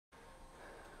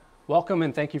Welcome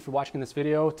and thank you for watching this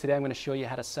video. Today I'm going to show you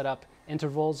how to set up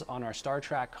intervals on our Star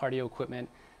Trac cardio equipment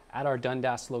at our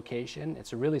Dundas location.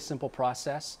 It's a really simple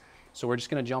process, so we're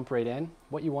just going to jump right in.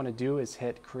 What you want to do is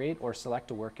hit create or select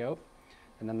a workout,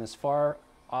 and then this far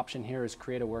option here is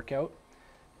create a workout,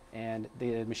 and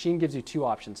the machine gives you two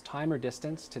options, time or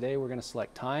distance. Today we're going to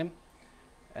select time,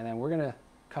 and then we're going to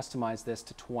customize this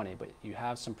to 20, but you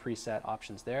have some preset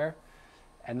options there.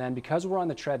 And then because we're on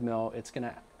the treadmill, it's going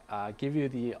to give you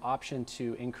the option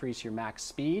to increase your max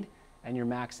speed and your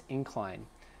max incline.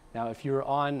 Now, if you're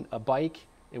on a bike,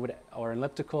 or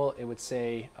elliptical, it would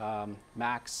say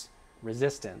max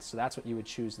resistance. So that's what you would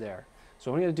choose there.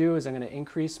 So what I'm going to do is I'm going to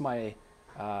increase my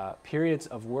periods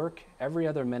of work every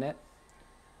other minute,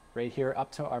 right here up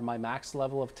to my max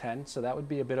level of 10. So that would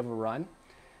be a bit of a run.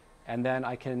 And then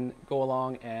I can go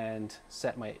along and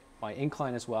set my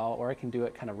incline as well, or I can do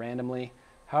it kind of randomly,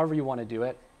 however you want to do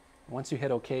it. Once you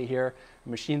hit OK here, the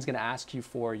machine's going to ask you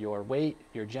for your weight,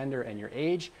 your gender, and your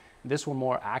age. This will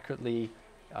more accurately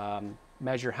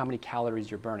measure how many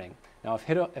calories you're burning. Now,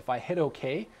 if I hit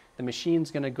OK, the machine's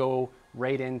going to go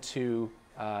right into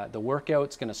the workout.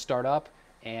 It's going to start up,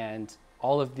 and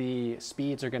all of the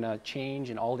speeds are going to change,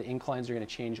 and all the inclines are going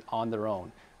to change on their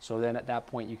own. So then at that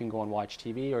point, you can go and watch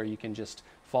TV, or you can just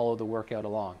follow the workout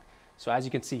along. So as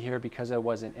you can see here, because I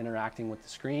wasn't interacting with the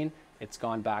screen, it's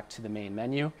gone back to the main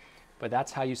menu. But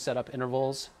that's how you set up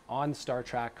intervals on Star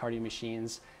Trac cardio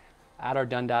machines at our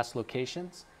Dundas location.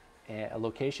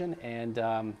 And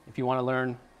if you want to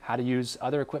learn how to use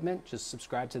other equipment, just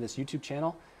subscribe to this YouTube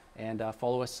channel and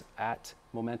follow us at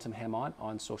Momentum Ham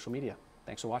on social media.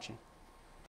 Thanks for watching.